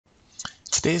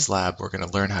today's lab, we're going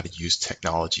to learn how to use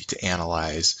technology to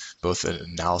analyze both an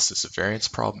analysis of variance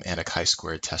problem and a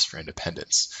chi-squared test for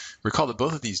independence. Recall that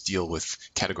both of these deal with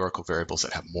categorical variables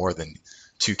that have more than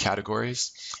two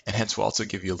categories, and hence we'll also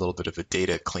give you a little bit of a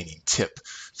data cleaning tip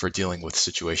for dealing with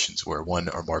situations where one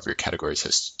or more of your categories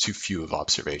has too few of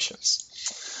observations.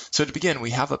 So to begin,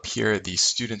 we have up here the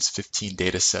students 15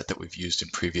 data set that we've used in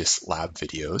previous lab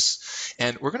videos.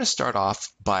 And we're going to start off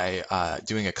by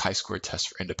doing a chi-squared test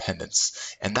for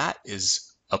independence. And that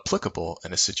is applicable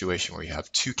in a situation where you have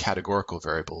two categorical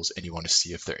variables and you want to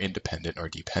see if they're independent or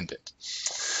dependent.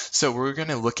 So we're going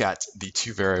to look at the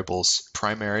two variables,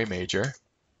 primary, major,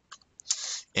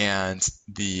 and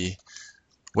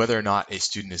whether or not a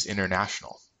student is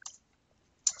international.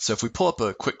 So if we pull up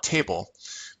a quick table,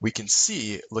 we can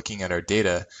see, looking at our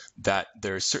data, that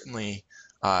there's certainly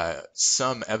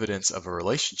some evidence of a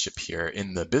relationship here.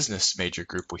 In the business major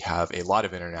group, we have a lot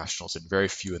of internationals and very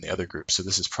few in the other group. So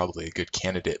this is probably a good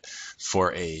candidate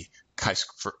for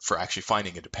for actually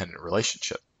finding a dependent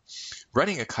relationship.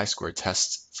 Running a chi-squared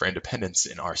test for independence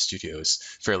in RStudio is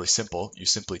fairly simple. You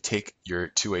simply take your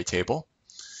two-way table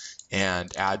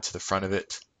and add to the front of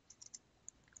it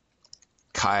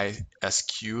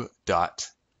chisq.test.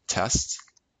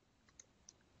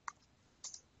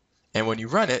 And when you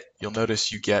run it, you'll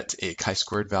notice you get a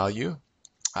chi-squared value.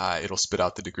 It'll spit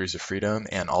out the degrees of freedom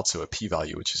and also a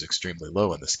p-value, which is extremely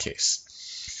low in this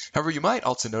case. However, you might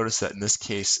also notice that in this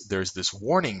case, there's this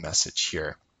warning message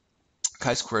here.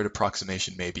 Chi-squared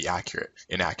approximation may be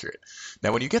inaccurate.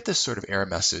 Now, when you get this sort of error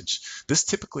message, this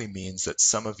typically means that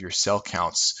some of your cell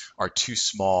counts are too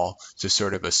small to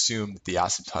sort of assume that the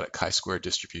asymptotic chi-squared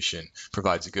distribution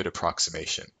provides a good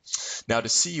approximation. Now, to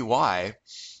see why,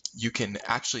 you can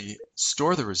actually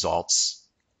store the results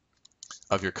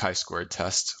of your chi-squared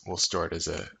test. We'll store it as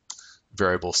a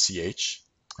variable ch.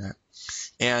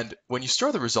 And when you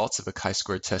store the results of a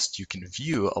chi-squared test, you can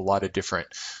view a lot of different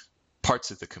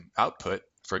parts of the output.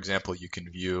 For example, you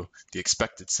can view the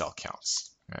expected cell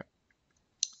counts. Right?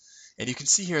 And you can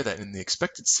see here that in the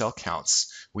expected cell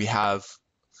counts, we have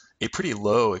a pretty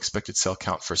low expected cell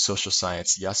count for social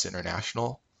science, yes,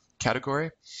 international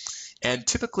category. And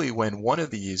typically when one of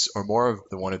these or more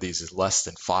than one of these is less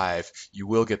than 5, you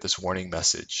will get this warning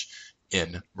message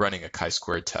in running a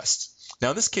chi-squared test.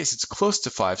 Now in this case, it's close to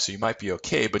 5, so you might be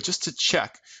okay, but just to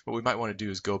check, what we might want to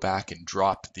do is go back and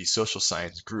drop the social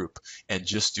science group and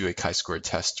just do a chi-squared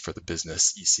test for the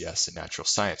business, ECS, and natural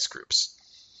science groups.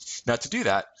 Now to do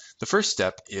that, the first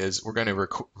step is we're going to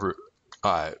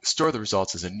store the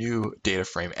results as a new data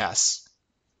frame S.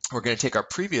 We're going to take our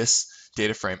previous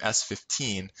data frame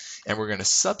S15 and we're going to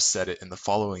subset it in the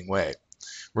following way.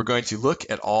 We're going to look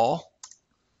at all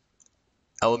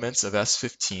elements of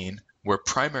S15 where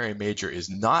primary major is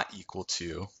not equal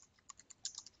to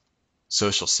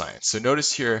social science. So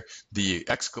notice here the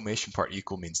exclamation part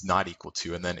equal means not equal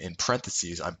to, and then in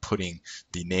parentheses I'm putting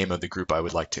the name of the group I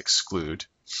would like to exclude,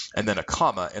 and then a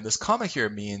comma. And this comma here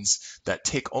means that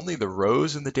take only the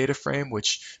rows in the data frame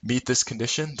which meet this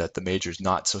condition, that the major is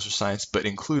not social science, but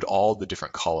include all the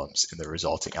different columns in the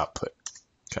resulting output.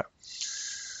 Okay.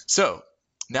 So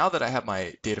now that I have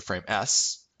my data frame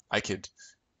S, I could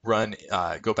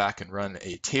go back and run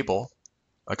a table,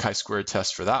 a chi-squared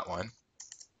test for that one.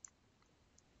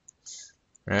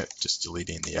 Right, just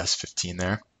deleting the S15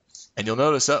 there. And you'll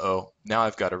notice, now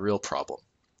I've got a real problem.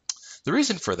 The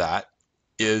reason for that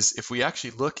is if we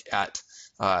actually look at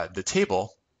the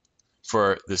table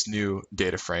for this new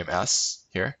data frame S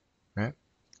here, right?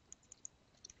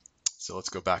 So let's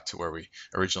go back to where we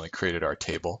originally created our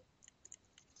table.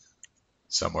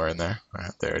 Somewhere in there,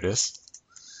 right, there it is.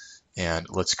 And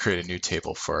let's create a new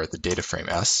table for the data frame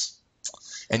S.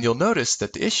 And you'll notice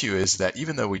that the issue is that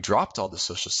even though we dropped all the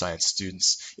social science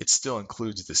students, it still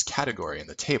includes this category in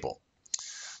the table.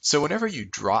 So whenever you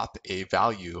drop a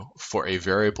value for a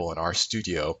variable in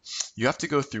RStudio, you have to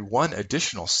go through one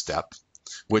additional step,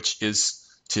 which is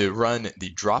to run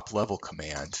the drop level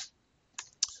command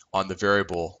on the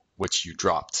variable which you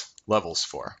dropped levels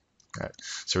for. Right?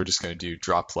 So we're just going to do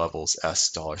drop levels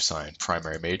S $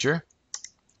 primary major.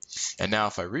 And now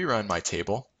if I rerun my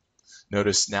table,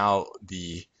 notice now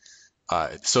the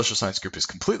social science group is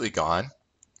completely gone.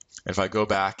 And if I go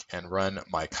back and run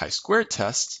my chi-squared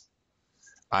test,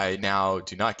 I now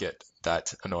do not get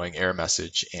that annoying error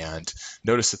message, and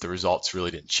notice that the results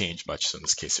really didn't change much. So in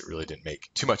this case, it really didn't make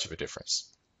too much of a difference.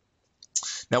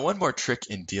 Now, one more trick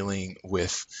in dealing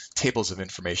with tables of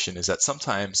information is that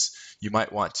sometimes you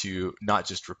might want to not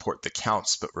just report the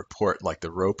counts, but report like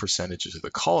the row percentages or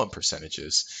the column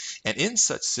percentages. And in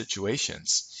such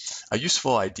situations, a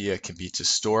useful idea can be to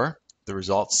store the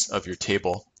results of your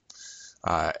table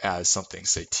as something,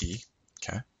 say t,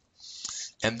 okay?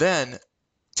 And then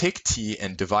take t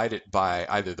and divide it by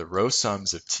either the row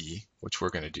sums of t, which we're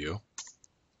going to do,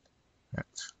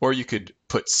 or you could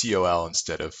put COL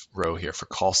instead of row here for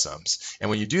call sums. And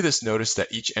when you do this, notice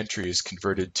that each entry is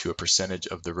converted to a percentage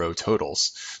of the row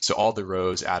totals. So all the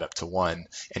rows add up to 1.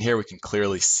 And here we can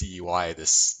clearly see why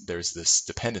there's this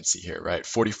dependency here, right?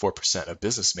 44% of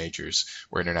business majors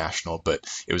were international, but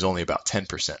it was only about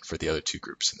 10% for the other two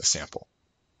groups in the sample.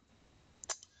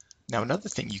 Now, another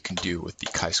thing you can do with the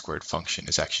chi-squared function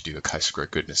is actually do a chi-square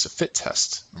goodness of fit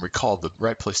test. And recall, the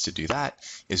right place to do that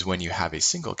is when you have a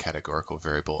single categorical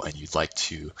variable and you'd like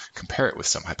to compare it with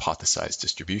some hypothesized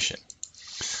distribution.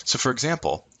 So for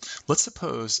example, let's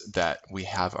suppose that we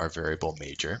have our variable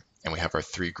major and we have our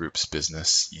three groups,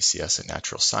 business, ECS, and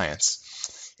natural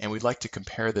science. And we'd like to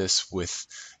compare this with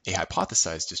a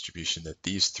hypothesized distribution that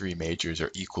these three majors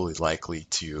are equally likely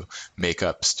to make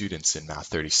up students in Math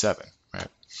 37, right?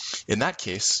 In that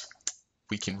case,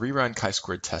 we can rerun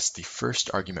chi-squared test. The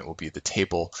first argument will be the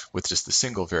table with just the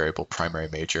single variable primary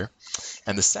major,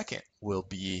 and the second will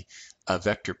be a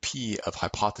vector p of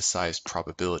hypothesized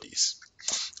probabilities.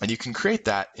 And you can create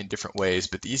that in different ways,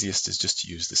 but the easiest is just to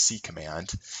use the C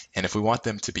command. And if we want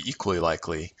them to be equally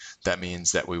likely, that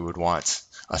means that we would want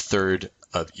a third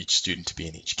of each student to be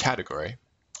in each category.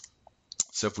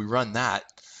 So if we run that,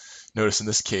 notice in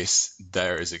this case,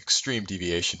 there is extreme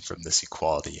deviation from this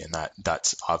equality, and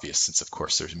that's obvious since, of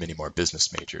course, there's many more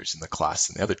business majors in the class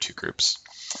than the other two groups.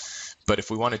 But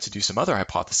if we wanted to do some other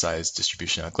hypothesized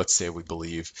distribution, like let's say we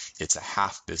believe it's a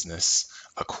half business,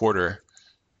 a quarter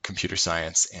computer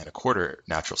science, and a quarter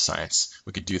natural science,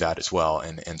 we could do that as well.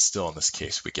 And still in this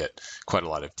case, we get quite a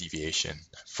lot of deviation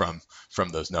from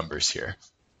those numbers here.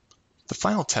 The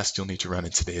final test you'll need to run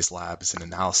in today's lab is an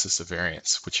analysis of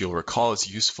variance, which you'll recall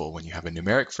is useful when you have a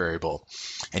numeric variable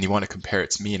and you want to compare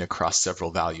its mean across several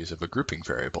values of a grouping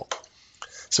variable.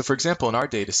 So for example, in our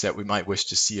data set, we might wish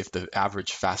to see if the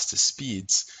average fastest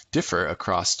speeds differ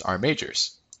across our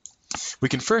majors. We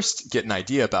can first get an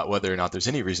idea about whether or not there's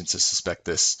any reason to suspect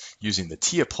this using the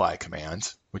tapply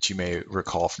command, which you may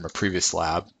recall from a previous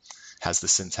lab, has the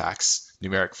syntax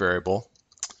numeric variable,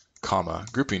 comma,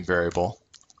 grouping variable,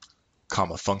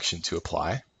 comma, function to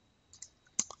apply.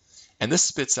 And this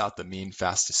spits out the mean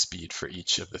fastest speed for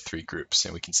each of the three groups.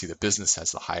 And we can see that business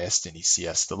has the highest and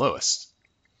ECS the lowest.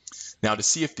 Now, to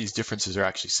see if these differences are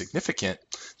actually significant,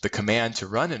 the command to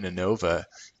run an ANOVA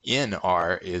in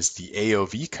R is the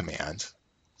AOV command.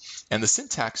 And the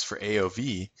syntax for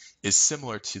AOV is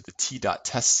similar to the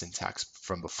t.test syntax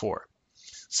from before.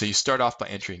 So you start off by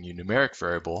entering your numeric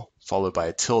variable, followed by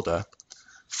a tilde,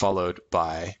 followed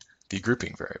by the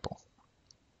grouping variable.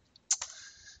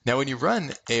 Now, when you run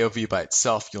AOV by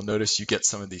itself, you'll notice you get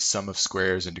some of these sum of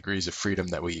squares and degrees of freedom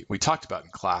that we talked about in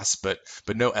class, but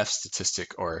no F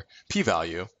statistic or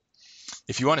p-value.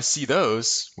 If you want to see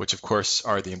those, which of course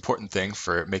are the important thing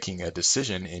for making a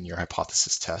decision in your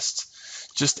hypothesis test,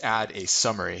 just add a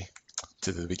summary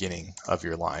to the beginning of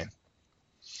your line.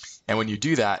 And when you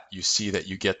do that, you see that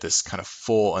you get this kind of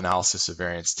full analysis of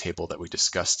variance table that we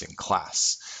discussed in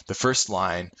class. The first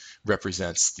line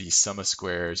represents the sum of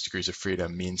squares, degrees of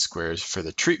freedom, mean squares for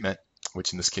the treatment,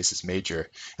 which in this case is major.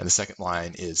 And the second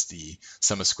line is the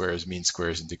sum of squares, mean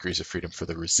squares, and degrees of freedom for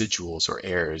the residuals or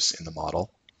errors in the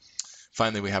model.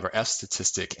 Finally, we have our F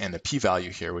statistic and a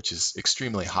p-value here, which is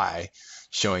extremely high,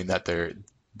 showing that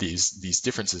these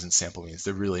differences in sample means,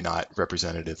 they're really not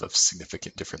representative of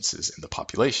significant differences in the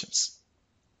populations.